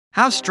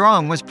How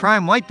strong was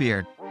Prime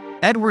Whitebeard?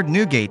 Edward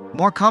Newgate,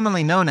 more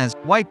commonly known as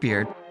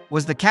Whitebeard,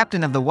 was the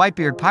captain of the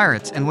Whitebeard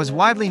Pirates and was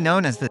widely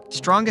known as the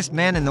strongest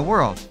man in the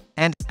world,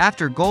 and,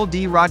 after Gol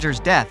D.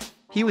 Roger's death,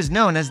 he was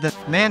known as the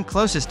man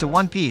closest to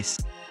One Piece.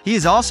 He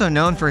is also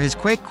known for his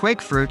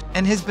Quake fruit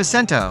and his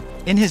Bacento.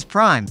 In his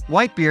prime,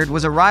 Whitebeard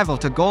was a rival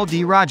to Gol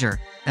D. Roger,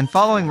 and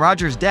following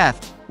Roger's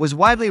death, was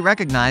widely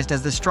recognized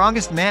as the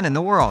strongest man in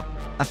the world,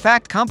 a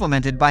fact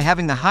complemented by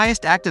having the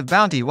highest active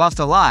bounty whilst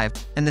alive,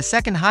 and the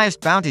second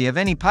highest bounty of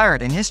any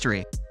pirate in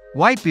history.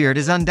 Whitebeard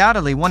is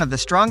undoubtedly one of the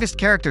strongest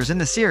characters in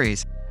the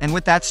series, and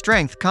with that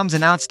strength comes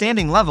an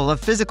outstanding level of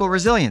physical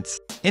resilience.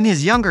 In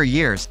his younger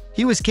years,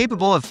 he was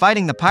capable of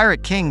fighting the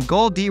pirate king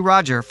Gol D.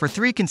 Roger for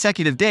 3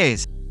 consecutive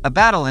days, a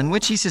battle in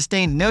which he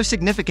sustained no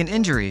significant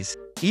injuries.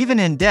 Even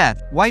in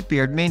death,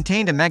 Whitebeard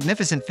maintained a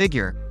magnificent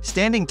figure,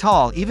 standing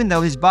tall even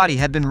though his body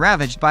had been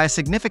ravaged by a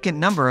significant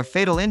number of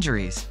fatal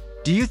injuries.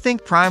 Do you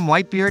think Prime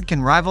Whitebeard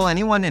can rival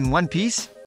anyone in One Piece?